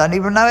wedding. I don't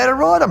even know how to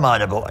ride a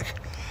motorbike.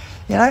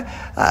 You know,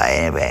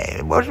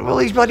 what will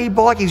these bloody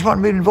bikies want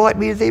me to invite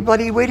me to their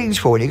bloody weddings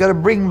for? And you've got to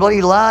bring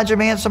bloody large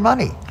amounts of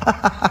money.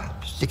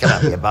 Stick it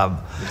up your bum.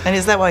 And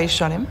is that why you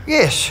shot him?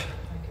 Yes.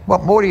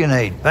 What more do you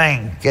need?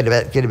 Bang, get a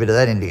bit of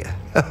that into you.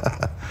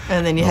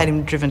 And then you had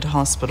him driven to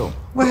hospital.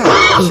 Well,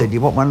 I said, you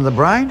want one in the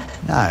brain?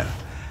 No.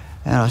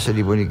 And I said,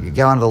 will you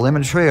go under the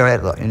lemon tree or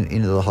out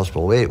into the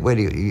hospital? Where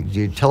do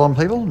you tell on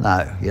people?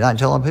 No. You don't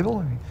tell on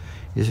people?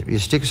 You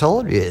stick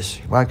solid? Yes.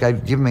 You won't go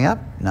give me up?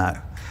 No.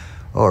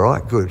 All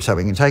right, good. So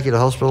we can take you to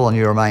hospital and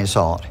you remain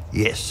silent?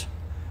 Yes.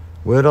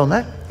 Word on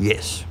that?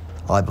 Yes.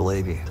 I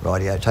believe you.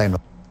 Rightio, take him.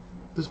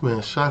 This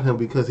man shot him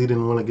because he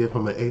didn't want to give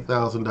him an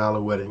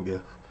 $8,000 wedding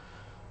gift.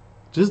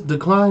 Just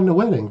decline the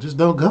wedding. Just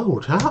don't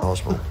go, child.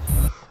 Hospital.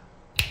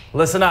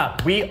 Listen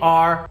up. We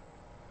are...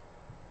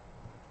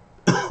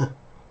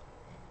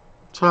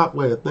 Chop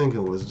way of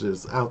thinking was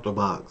just out the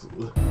box.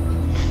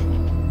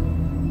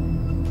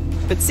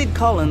 But Sid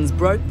Collins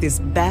broke this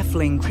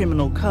baffling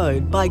criminal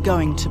code by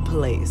going to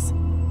police.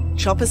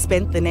 Chopper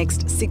spent the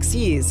next 6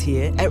 years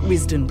here at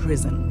Risdon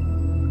Prison.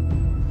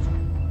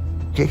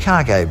 You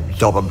can't go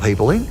dobbing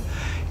people in.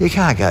 You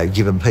can't go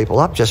giving people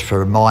up just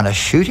for a minor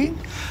shooting.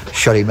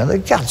 Shot him in the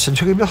guts and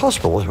took him to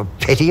hospital. It was a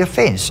petty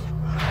offence.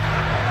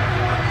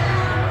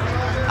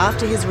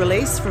 After his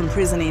release from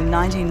prison in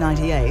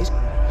 1998,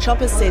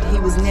 Chopper said he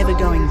was never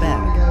going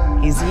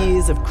back. His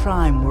years of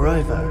crime were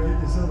over.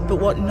 But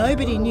what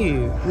nobody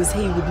knew was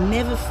he would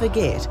never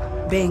forget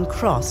being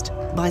crossed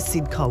by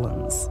Sid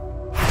Collins.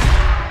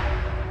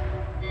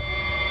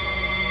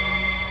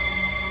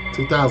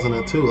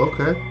 2002,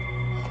 okay.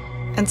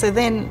 And so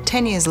then,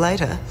 10 years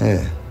later...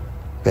 Yeah,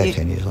 about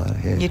 10 years later,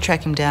 yeah. You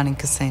track him down in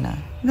Casino.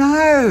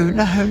 No.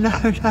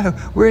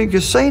 We're in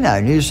Casino,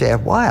 New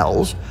South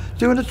Wales,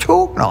 doing a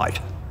talk night.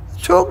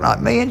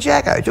 Me and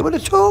Jacko doing a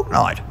talk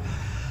night.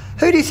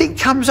 Who do you think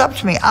comes up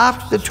to me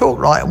after the talk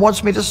night and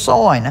wants me to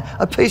sign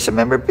a piece of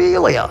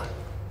memorabilia?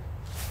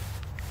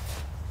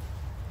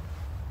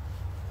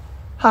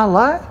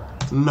 Hello?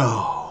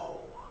 No,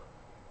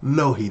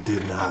 he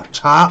did not.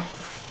 Chop,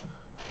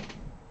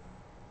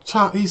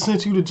 he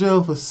sent you to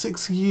jail for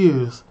 6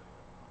 years.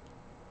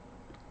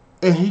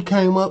 And he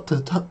came up to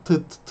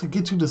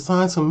get you to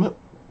sign some...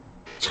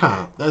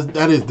 Chop,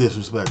 that is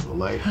disrespectful,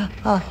 like...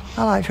 Oh,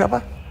 hello,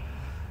 Chopper.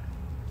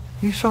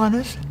 You sign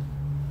this?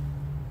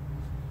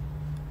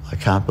 I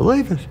can't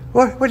believe it.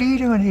 What are you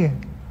doing here?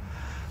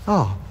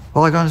 Oh,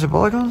 bygones are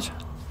bygones?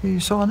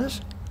 You sign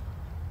this?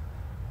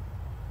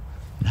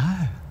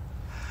 No.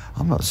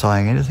 I'm not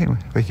signing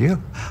anything with you.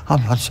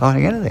 I'm not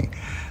signing anything.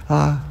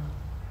 I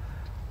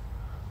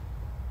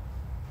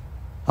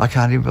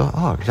can't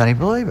even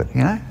believe it,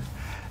 you know?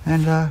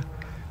 And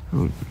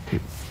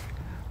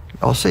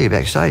I'll see you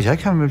backstage. They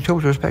come and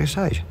talk to us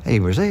backstage. He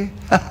was there.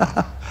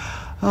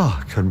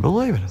 Oh, I couldn't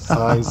believe it.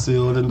 Signed,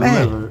 sealed, and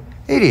Man, delivered.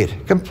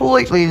 Idiot.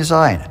 Completely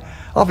insane.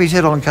 Off his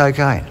head on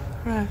cocaine.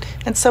 Right.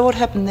 And so what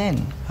happened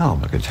then? Oh,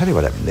 I can tell you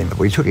what happened then. But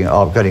we took him,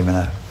 I've got him in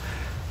a...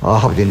 I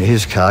hopped into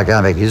his car,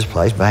 going back to his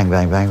place, bang,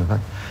 bang, bang, bang.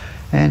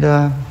 And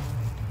I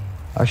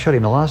shot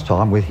him the last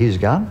time with his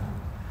gun.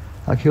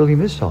 I killed him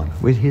this time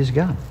with his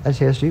gun. That's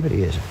how stupid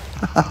he is.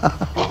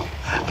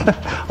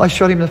 I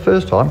shot him the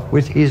first time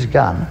with his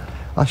gun.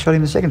 I shot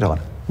him the second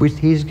time with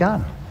his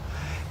gun.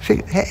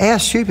 How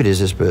stupid is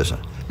this person?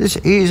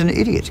 He is an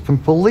idiot,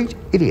 complete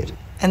idiot.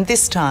 And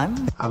this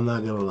time? I'm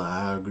not gonna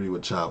lie, I agree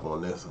with Chop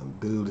on this one.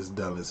 Dude is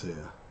dumb as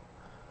hell.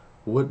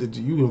 What did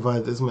you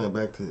invite this man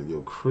back to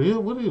your crib?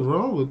 What is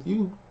wrong with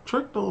you?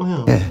 Tricked on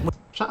him. Yeah.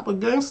 Chop a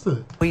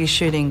gangster. Were you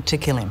shooting to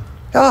kill him?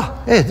 Oh,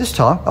 yeah, this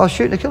time I was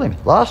shooting to kill him.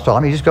 Last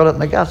time he just got it in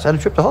the guts, had a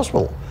trip to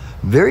hospital.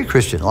 Very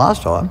Christian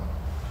last time.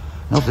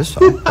 Not this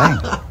time.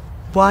 Bang.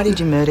 Why did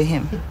you murder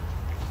him?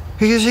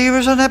 Because he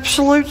was an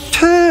absolute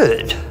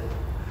turd.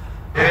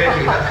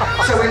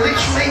 So we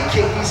literally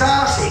kicked his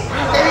ass in.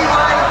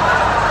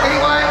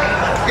 Anyway,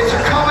 it's a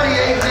comedy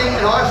evening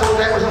and I thought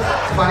that was a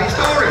funny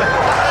story.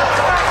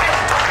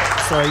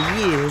 So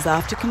years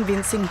after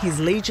convincing his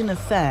legion of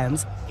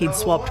fans he'd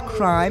swapped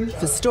crime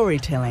for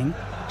storytelling,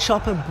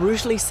 Chopper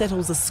brutally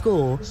settles a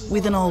score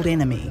with an old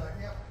enemy.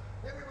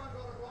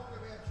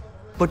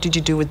 What did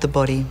you do with the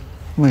body?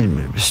 We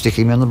stuck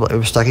him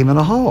in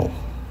a hole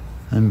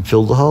and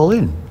filled the hole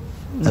in,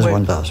 as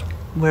one does.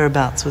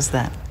 Whereabouts was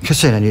that?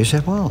 Casino, New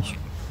South Wales.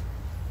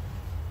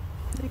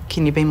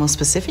 Can you be more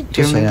specific?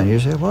 Do you Casino, remember? New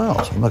South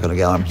Wales. I'm not going to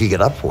go and dig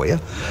it up for you.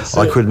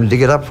 I couldn't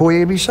dig it up for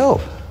you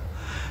myself.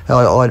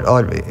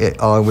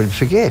 I would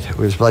forget. It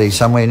was bloody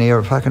somewhere near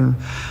a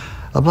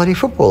bloody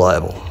football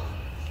oval.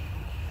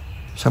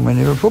 Somewhere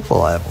near a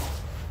football oval.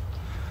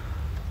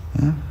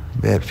 Yeah?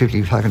 About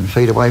 50 fucking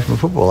feet away from a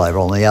football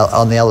oval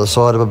on the other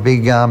side of a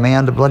big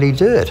mound of bloody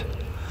dirt.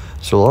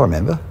 That's all I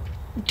remember.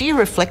 Do you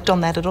reflect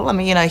on that at all? I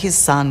mean, you know, his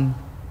son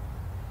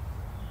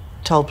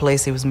told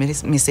police he was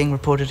missing,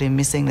 reported him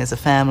missing. There's a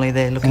family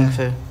there looking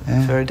for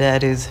a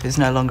dad who's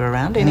no longer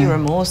around. Any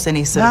remorse,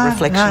 any sort of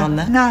reflection on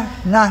that?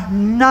 No,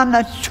 none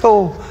at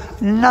all.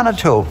 None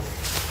at all.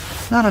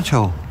 None at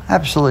all.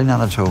 Absolutely none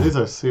at all. These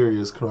are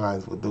serious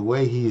crimes, but the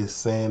way he is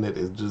saying it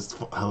is just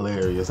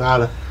hilarious.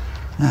 I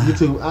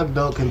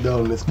don't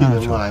condone this. Keep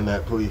in mind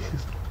that, please.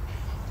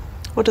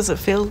 What does it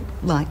feel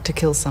like to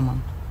kill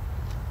someone?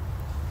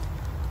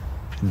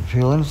 Didn't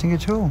feel anything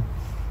at all.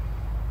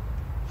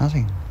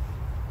 Nothing.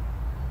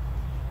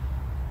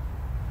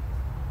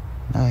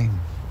 Nothing.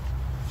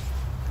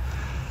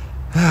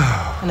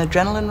 An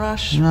adrenaline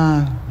rush?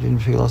 No, didn't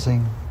feel a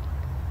thing.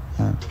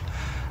 No.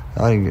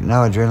 I didn't get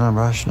no adrenaline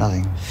rush,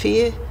 nothing.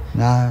 Fear?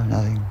 No,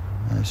 nothing.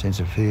 No sense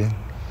of fear.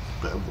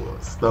 That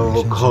boy's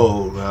stone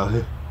cold out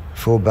here.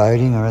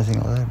 Foreboding or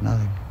anything like that,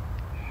 nothing.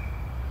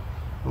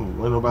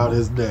 What about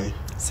his day?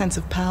 Sense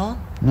of power?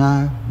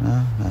 No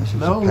sense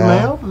of power.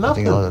 Nothing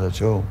Nothing like that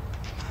at all.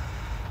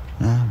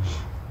 No.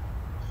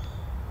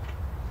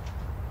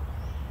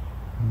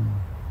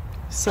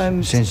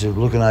 So sense of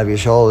looking over your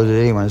shoulder,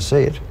 did anyone see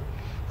it?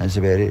 That's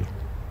about it.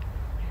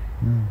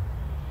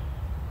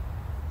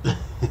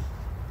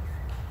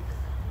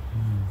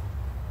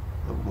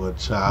 What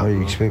do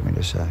you expect me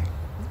to say?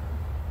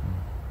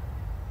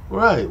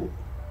 Right.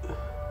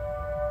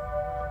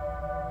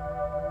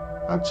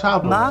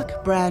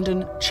 Mark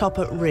Brandon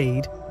Chopper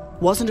Reed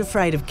wasn't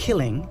afraid of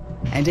killing,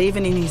 and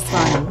even in his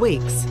final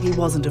weeks, he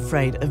wasn't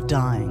afraid of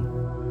dying.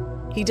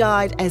 He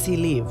died as he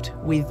lived,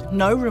 with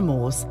no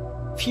remorse,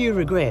 few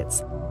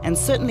regrets, and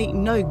certainly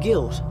no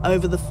guilt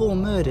over the 4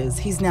 murders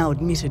he's now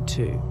admitted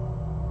to.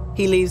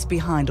 He leaves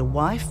behind a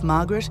wife,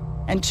 Margaret,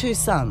 and 2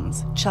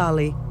 sons,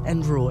 Charlie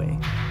and Roy.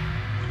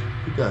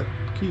 You got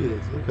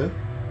kids, okay.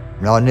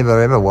 I never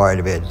ever worried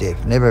about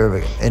death. Never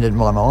ever entered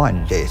my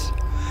mind death.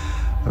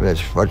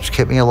 That's what's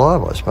kept me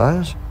alive, I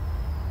suppose.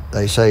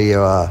 They say you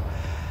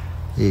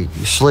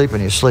sleep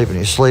and you sleep and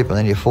you sleep and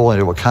then you fall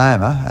into a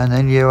coma and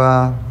then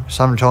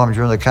sometimes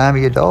during the coma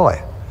you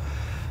die.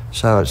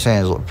 So it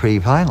sounds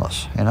pretty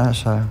painless, you know,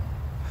 so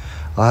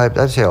I hope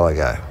that's how I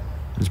go.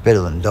 It's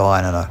better than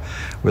dying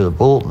with a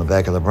bullet in the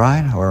back of the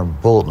brain or a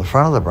bullet in the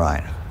front of the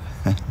brain.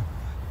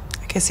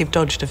 I guess you've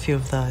dodged a few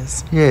of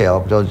those. Yeah,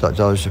 I've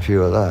dodged a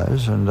few of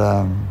those, and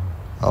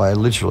I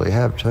literally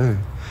have too.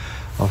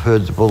 I've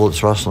heard the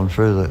bullets rustling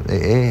through the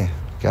air,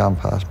 going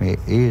past my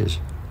ears.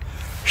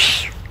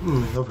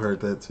 I've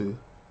heard that too.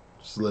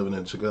 Just living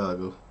in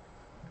Chicago.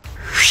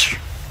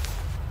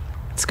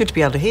 It's good to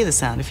be able to hear the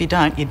sound. If you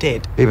don't, you're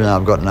dead. Even though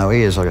I've got no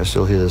ears, I can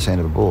still hear the sound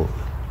of a bullet.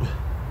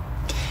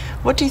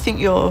 What do you think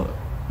your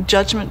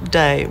Judgment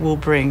Day will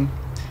bring? Do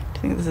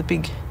you think there's a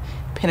big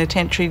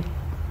penitentiary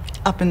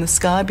up in the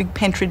sky, big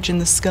pentridge in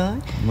the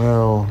sky?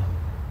 Well,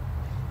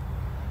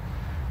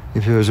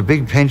 if there was a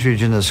big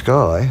pentridge in the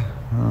sky,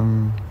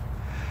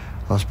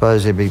 I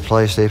suppose there'd be a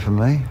place there for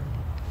me.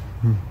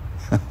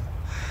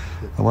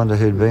 I wonder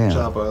who'd be in it.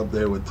 Chopper up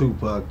there with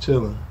Tupac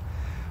chilling.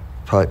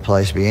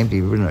 Place would be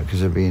empty, wouldn't it?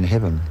 Because it'd be in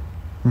heaven.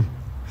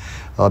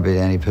 I'd be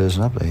the only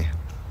person up there.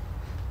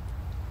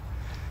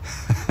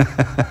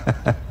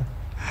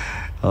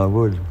 I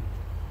would.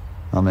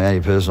 I'm the only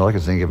person I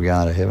could think of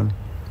going to heaven.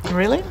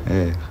 Really?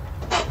 Yeah.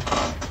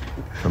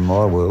 From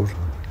my world.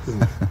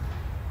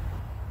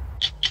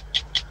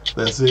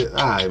 That's it.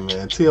 All right,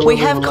 man. We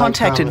have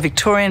contacted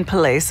Victorian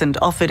Police and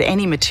offered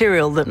any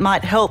material that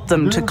might help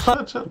them to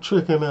close. Shut your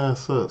tricking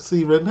ass up.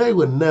 See, Renee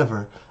would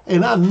never,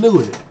 and I knew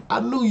it. I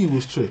knew you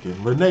was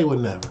tricking. Renee would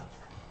never.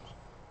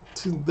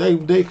 See,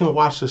 they can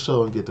watch the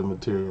show and get the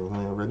material,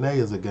 man. Renee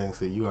is a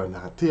gangster. You are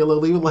not. TLO,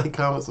 leave a like,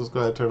 comment,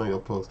 subscribe, turn on your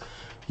posts.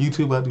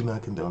 YouTube, I do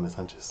not condone this.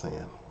 I'm just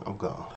saying. I'm gone.